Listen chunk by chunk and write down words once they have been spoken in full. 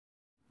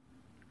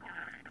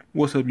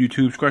What's up,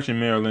 YouTube?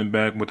 Scratching Maryland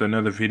back with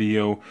another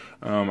video.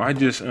 I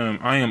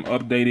am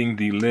updating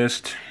the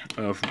list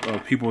of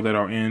people that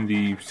are in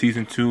the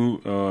season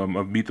 2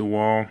 of Beat the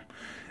Wall,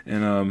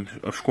 and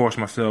of course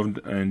myself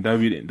and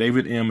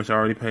David M is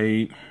already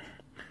paid,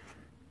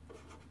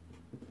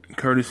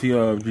 courtesy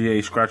of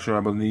GA Scratcher, I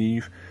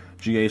believe.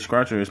 GA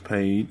Scratcher is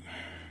paid.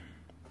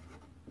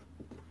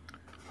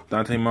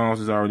 Dante Miles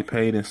is already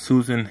paid, and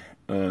Suzanne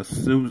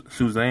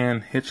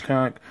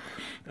Hitchcock.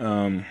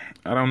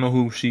 I don't know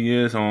who she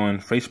is on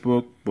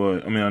Facebook,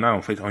 but I mean not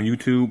on Facebook, on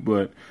YouTube,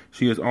 but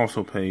she is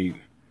also paid.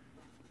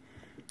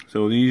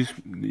 So these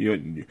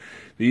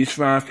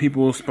 5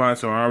 people's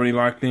spots are already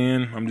locked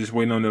in. I'm just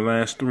waiting on the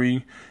last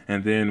 3,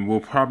 and then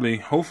we'll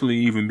hopefully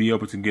even be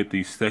able to get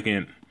the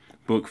second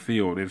book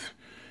filled. If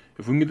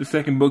we can get the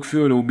second book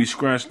filled, it will be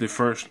scratched the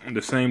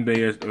same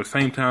day or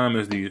same time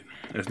as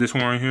this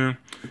one right here.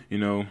 You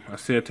know, I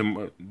said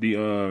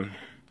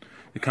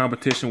the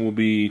competition will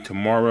be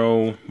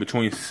tomorrow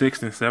between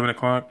 6 and 7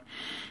 o'clock.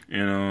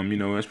 And, you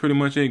know, that's pretty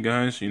much it,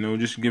 guys. You know,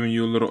 just giving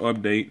you a little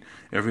update.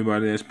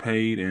 Everybody that's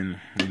paid, and,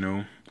 you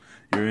know,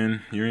 you're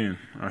in.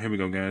 All right, here we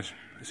go, guys.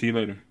 See you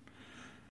later.